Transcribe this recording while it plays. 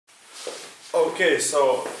Okay,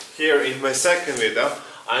 so here in my second video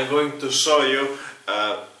I'm going to show you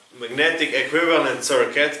a magnetic equivalent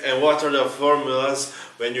circuit and what are the formulas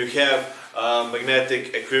when you have a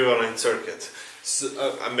magnetic equivalent circuit.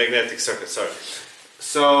 A magnetic circuit, sorry.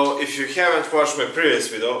 So if you haven't watched my previous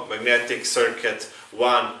video, magnetic circuit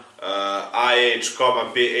 1 IH,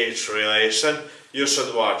 PH relation, you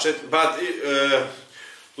should watch it, but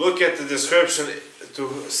look at the description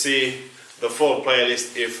to see the full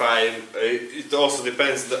playlist. It also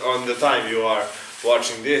depends on the time you are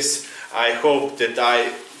watching this. I hope that I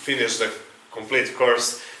finished the complete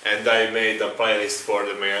course and I made a playlist for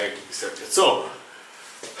the magnetic circuit. So,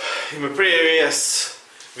 in my previous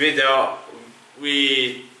video,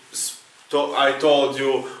 I told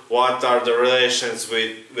you what are the relations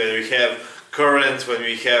when we have current, when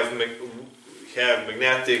we have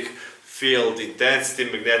magnetic field intensity,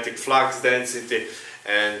 magnetic flux density,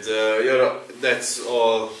 and that's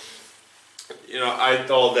all. I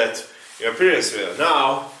told that in a previous video.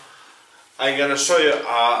 Now I'm gonna show you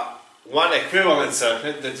one equivalent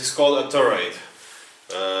circuit that is called a toroid,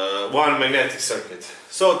 one magnetic circuit.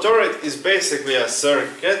 So toroid is basically a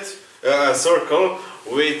circuit, a circle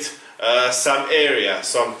with some area,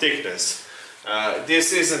 some thickness.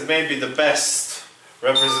 This isn't maybe the best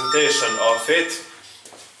representation of it.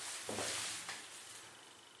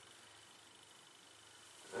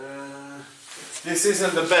 This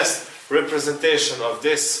isn't the best representation of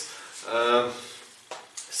this,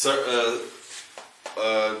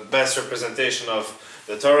 best representation of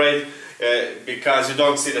the toroid, because you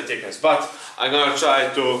don't see the thickness. But I'm gonna try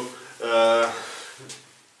to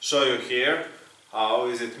show you here how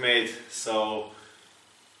is it made. So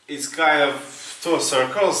it's kind of two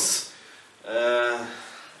circles. I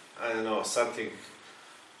don't know, something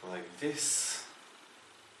like this.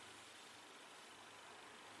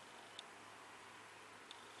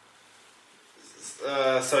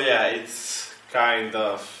 So yeah, it's kind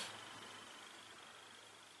of.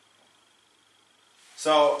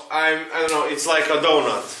 So I don't know. It's like a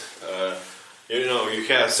donut. You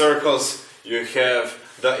have circles. You have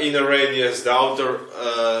the inner radius, the outer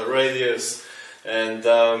radius, and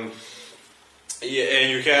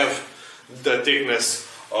you have the thickness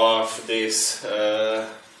of this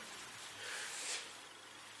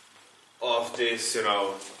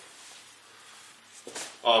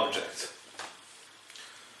object.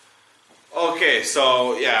 Okay,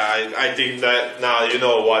 so yeah, I think that now you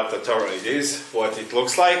know what the toroid is, what it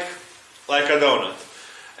looks like a donut.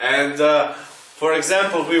 And for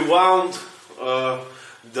example, we wound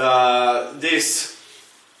this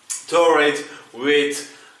toroid with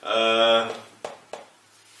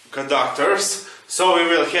conductors, so we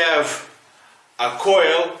will have a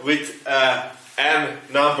coil with n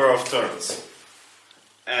number of turns.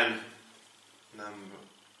 N number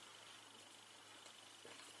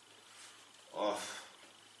of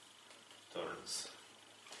turns.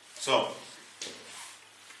 So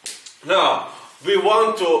now we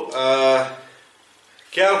want to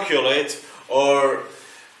calculate or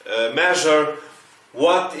measure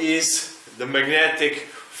what is the magnetic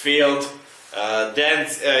field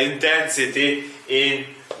intensity in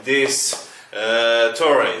this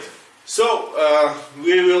toroid. So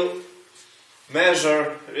we will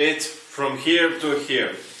measure it from here to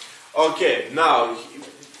here. Okay, now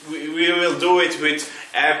we will do it with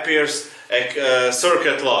Ampere's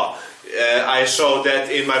circuit law. I showed that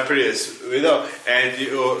in my previous video, and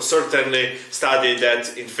you certainly studied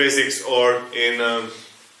that in physics or in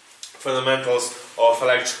fundamentals of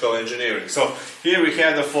electrical engineering. So here we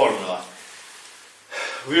have the formula.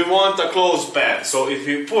 We want a closed path. So if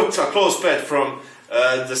we put a closed path from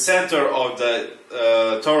the center of the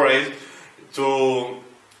toroid to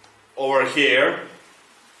over here,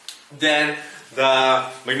 then the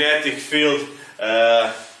magnetic field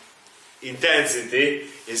intensity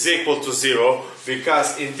is equal to 0,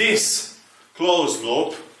 because in this closed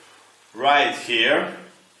loop right here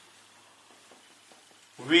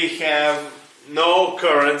we have no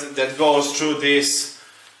current that goes through this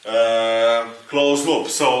closed loop,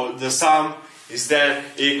 so the sum is then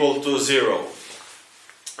equal to 0.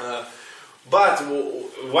 But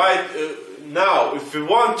why now if we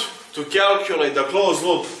want to calculate the closed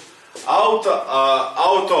loop out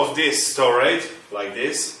of this toroid, like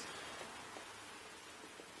this.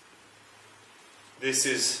 This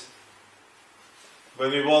is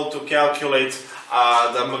when we want to calculate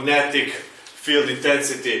the magnetic field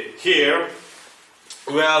intensity here.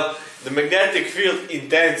 Well, the magnetic field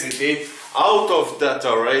intensity out of the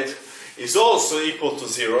toroid is also equal to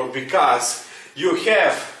 0, because you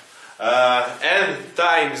have n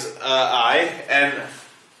times I, n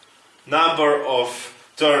number of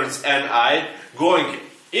turns Ni going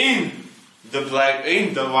in the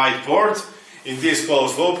white port in this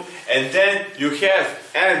closed loop, and then you have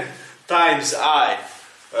N times I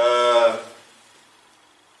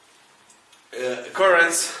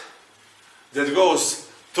currents that goes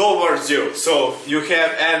towards you. So you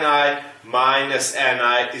have Ni minus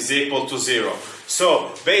Ni is equal to 0.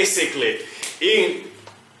 So basically in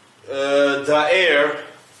the air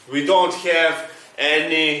we don't have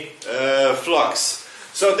any flux.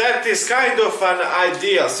 So that is kind of an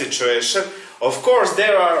ideal situation. Of course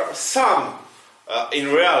there are some, in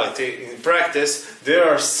reality, in practice, there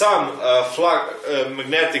are some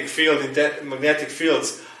magnetic fields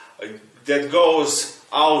that goes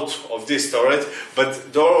out of this turret,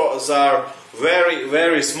 but those are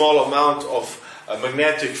very small amount of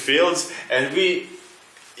magnetic fields, and we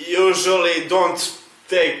usually don't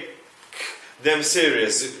take them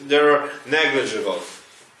serious. They're negligible.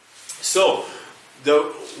 So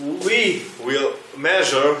we will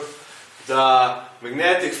measure the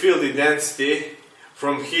magnetic field intensity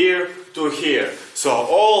from here to here. So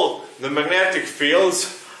all the magnetic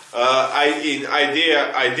fields in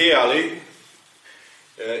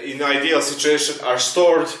ideal situation are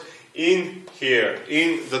stored in here,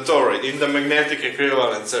 in the torus, in the magnetic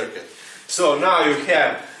equivalent circuit. So now you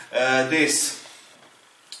have this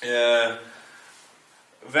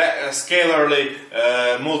scalarly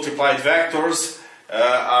multiplied vectors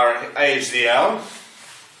are HDL,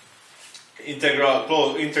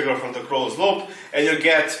 integral from the closed loop, and you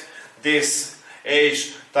get this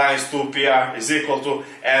H times 2πr is equal to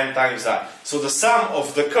N times I. So the sum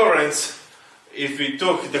of the currents, if we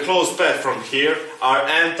took the closed path from here, are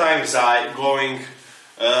N times I going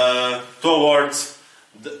towards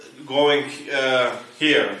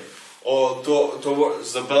here, or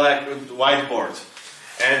towards the whiteboard.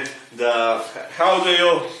 And how do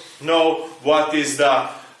you know what is the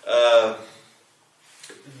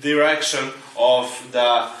direction of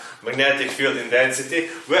the magnetic field intensity?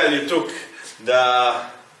 Well, you took the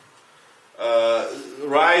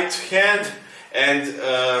right hand, and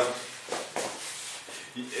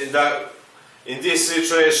in this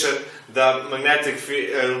situation the magnetic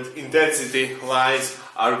field intensity lines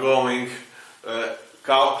are going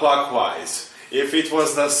clockwise. If it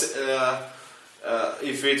was the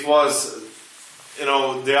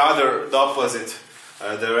opposite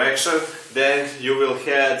direction, then you will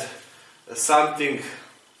have something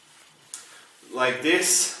like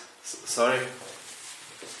this. Sorry.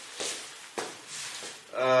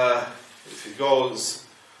 If it goes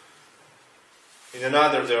in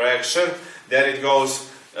another direction, then it goes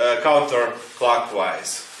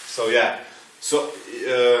counterclockwise. So yeah. So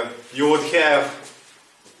you would have.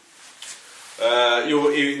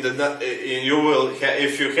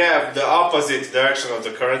 If you have the opposite direction of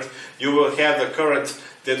the current, you will have the current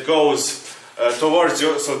that goes towards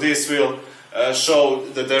you. So this will show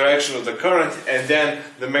the direction of the current, and then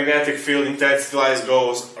the magnetic field intensity line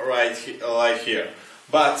goes right like here.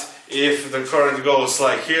 But if the current goes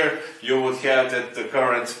like here, you would have that the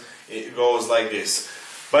current goes like this.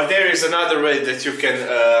 But there is another way that you can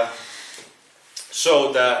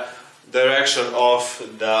show the direction of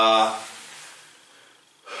the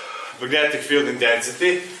magnetic field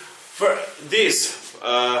intensity. For this,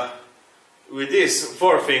 with these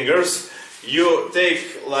 4 fingers, you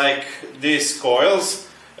take like these coils,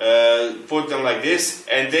 put them like this,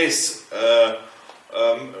 and this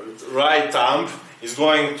right thumb is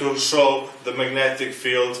going to show the magnetic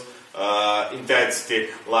field intensity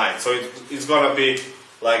line. So it's going to be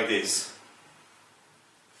like this.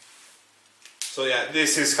 So yeah,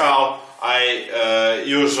 this is how I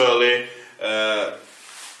usually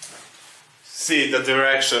see the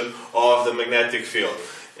direction of the magnetic field.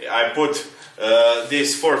 I put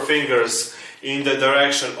these 4 fingers in the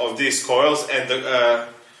direction of these coils, and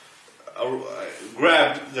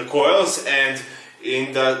grab the coils, and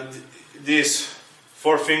in these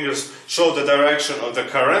 4 fingers show the direction of the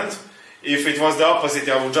current. If it was the opposite,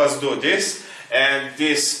 I would just do this, and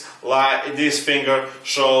this finger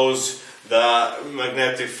shows the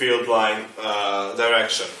magnetic field line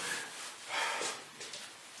direction.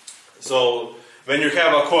 So when you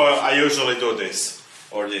have a coil, I usually do this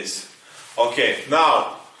or this. Okay,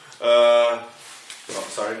 now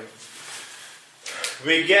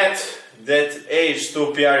we get that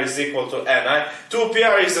H2PR is equal to Ni.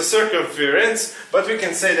 2PR is the circumference, but we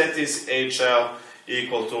can say that is HL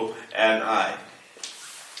equal to Ni.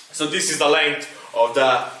 So this is the length of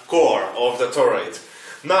the core of the toroid.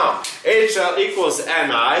 Now HL equals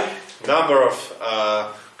Ni, number of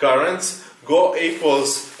currents,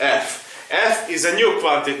 equals F. F is a new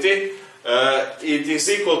quantity. It is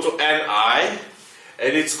equal to Ni,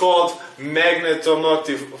 and it's called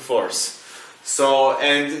magnetomotive force. So,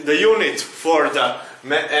 and the unit for the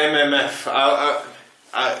MMF,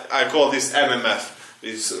 I call this MMF,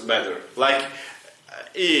 it's better. Like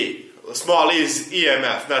E, small e is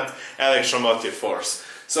EMF, not electromotive force.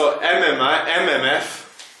 So MMF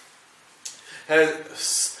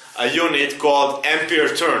has a unit called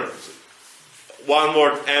ampere turn. One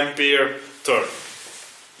word, ampere turn.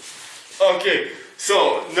 Okay,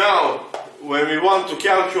 so now when we want to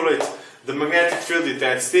calculate the magnetic field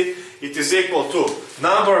intensity, it is equal to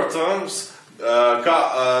number of turns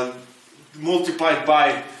multiplied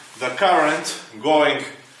by the current going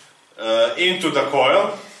into the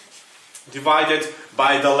coil divided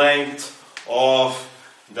by the length of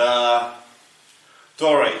the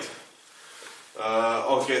toroid.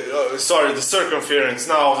 Sorry, the circumference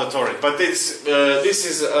now of the toroid. But this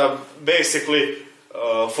is basically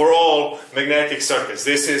for all magnetic circuits.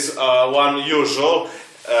 This is one usual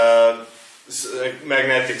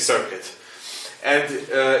magnetic circuit. And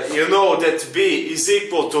you know that B is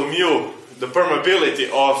equal to mu, the permeability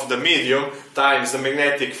of the medium, times the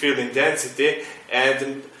magnetic field intensity,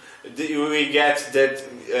 and we get that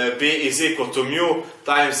B is equal to mu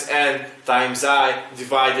times N times I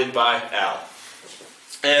divided by L.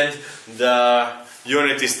 And the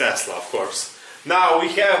unit is Tesla, of course. Now we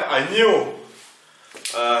have a new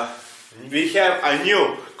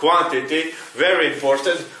quantity, very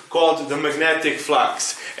important, called the magnetic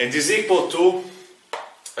flux, and is equal to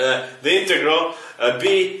the integral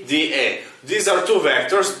B dA. These are two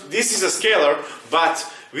vectors. This is a scalar, but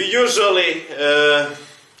we usually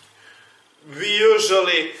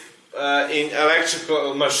in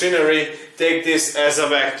electrical machinery take this as a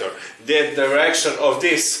vector. The direction of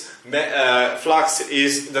this flux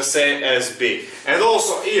is the same as B. And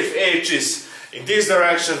also if H is in this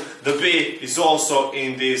direction, the B is also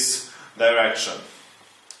in this direction.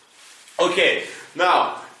 Okay,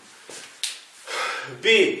 now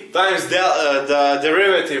B times the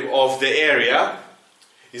derivative of the area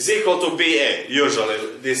is equal to BA. Usually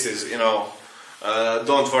this is, you know,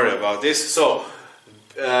 don't worry about this. So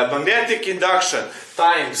magnetic induction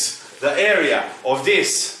times the area of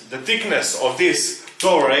this, the thickness of this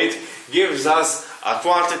toroid, gives us a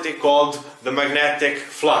quantity called the magnetic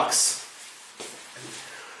flux.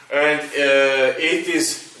 And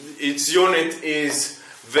its unit is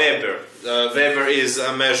Weber. Weber is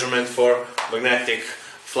a measurement for magnetic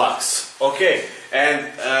flux. Okay,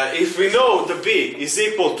 and if we know the B is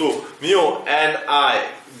equal to mu Ni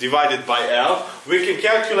divided by L, we can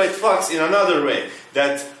calculate flux in another way,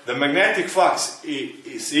 that the magnetic flux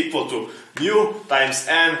is equal to mu times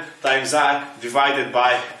N times I divided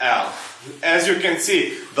by L. As you can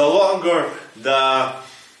see, the longer the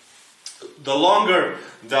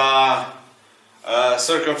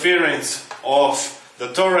circumference of the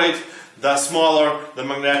toroid, the smaller the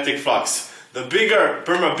magnetic flux. The bigger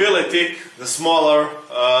permeability, the smaller,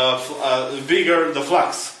 bigger the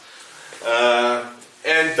flux.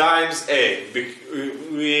 N times A.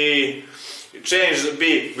 We change the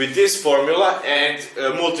B with this formula and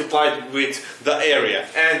multiplied with the area.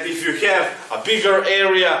 And if you have a bigger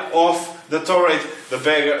area of the toroid, the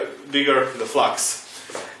bigger the flux.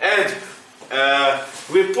 And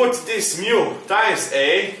we put this mu times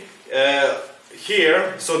A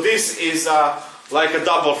here, so this is like a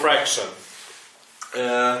double fraction.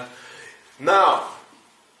 Now,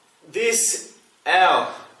 this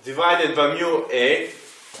L divided by mu A,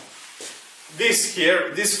 this here,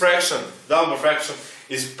 this fraction, double fraction,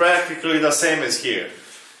 is practically the same as here.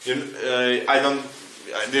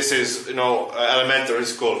 This is, you know, elementary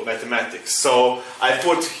school mathematics. So I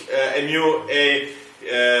put a mu A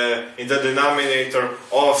in the denominator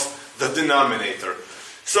of the denominator.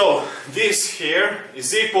 So this here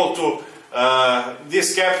is equal to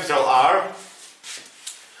this capital R,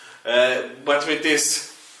 but with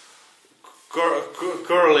these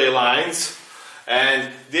curly lines,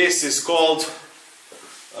 and this is called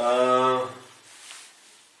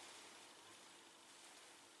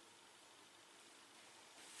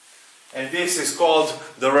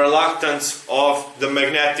the reluctance of the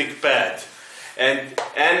magnetic pad. And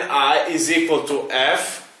Ni is equal to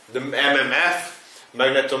F, the MMF,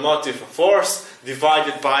 magnetomotive force,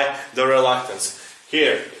 divided by the reluctance.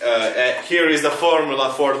 Here is the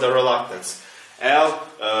formula for the reluctance. L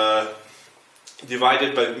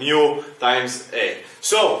divided by mu times A.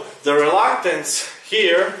 So the reluctance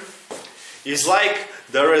here is like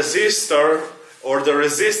the resistor or the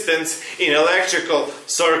resistance in electrical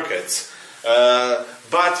circuits.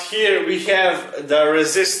 But here we have the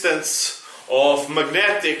resistance of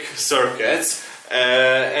magnetic circuits,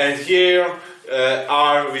 and here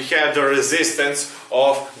we have the resistance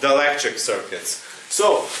of the electric circuits.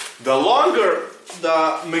 So the longer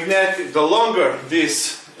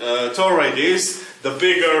this toroid is, the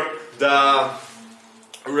bigger the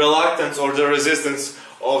reluctance or the resistance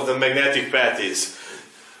of the magnetic path is.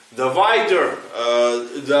 The wider,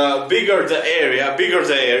 the bigger the area,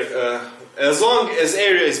 as long as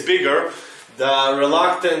area is bigger, the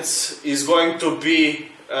reluctance is going to be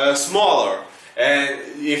smaller. And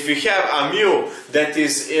if we have a mu that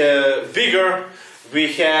is bigger,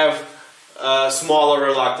 we have smaller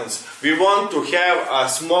reluctance. We want to have a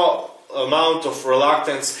small amount of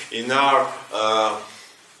reluctance in our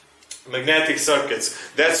magnetic circuits.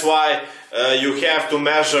 That's why you have to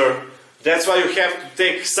measure. That's why you have to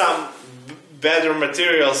take some better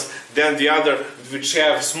materials than the other, which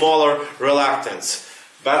have smaller reluctance.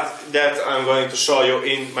 But that I'm going to show you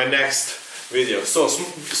in my next video. So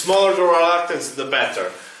smaller the reluctance, the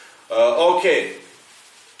better. Okay.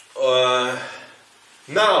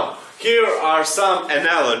 Now here are some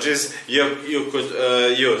analogies you could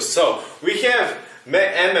use. So we have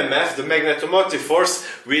MMF, the magnetomotive force,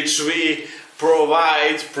 which we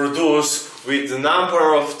produce with the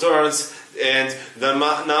number of turns and the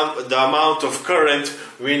amount of current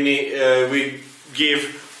we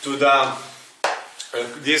give to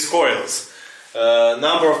these coils.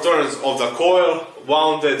 Number of turns of the coil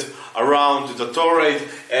wounded around the toroid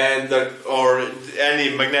and or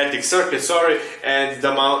any magnetic circuit, and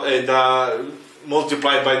the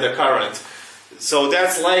multiplied by the current. So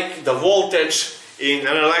that's like the voltage in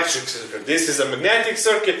an electric circuit. This is a magnetic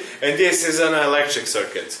circuit and this is an electric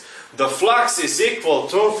circuit. The flux is equal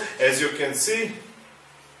to, as you can see,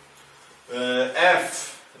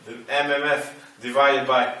 F, the MMF, divided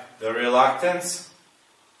by the reluctance.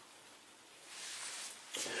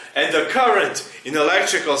 And the current in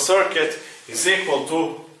electrical circuit is equal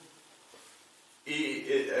to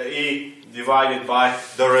E divided by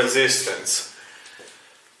the resistance.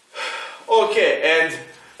 Okay, and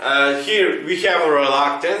here we have a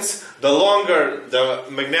reluctance. The longer the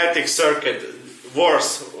magnetic circuit,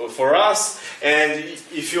 worse for us. And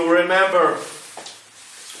if you remember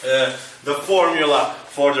the formula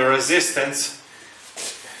for the resistance,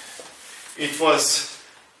 it was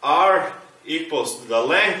R equals to the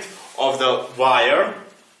length of the wire,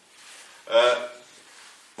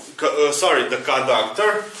 the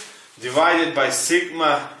conductor, divided by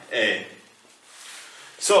sigma A.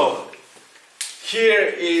 So here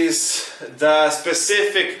is the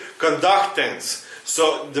specific conductance.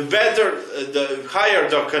 So the higher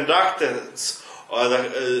the conductance, or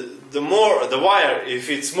the more the wire, if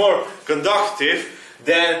it's more conductive,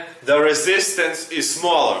 then the resistance is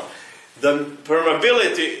smaller. The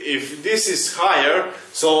permeability, if this is higher,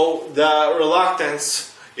 so the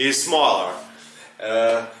reluctance is smaller.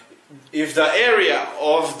 If the area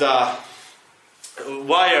of the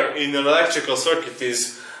wire in an electrical circuit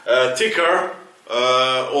is thicker,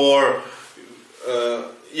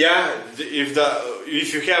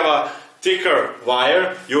 if you have a thicker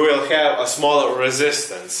wire, you will have a smaller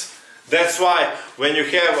resistance. That's why when you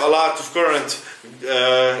have a lot of current,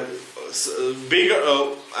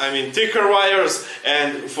 thicker wires,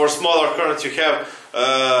 and for smaller current you have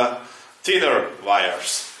thinner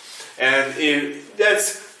wires. And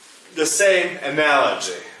that's the same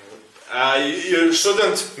analogy. You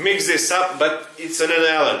shouldn't mix this up, but it's an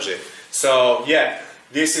analogy. So yeah,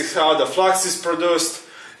 this is how the flux is produced.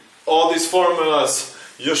 All these formulas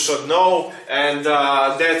you should know, and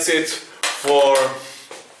that's it for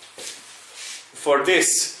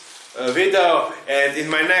this video. And in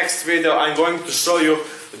my next video I'm going to show you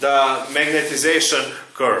the magnetization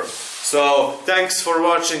curve. So thanks for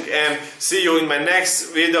watching and see you in my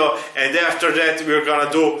next video, and after that we're gonna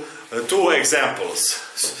do 2 examples.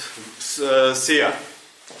 See ya.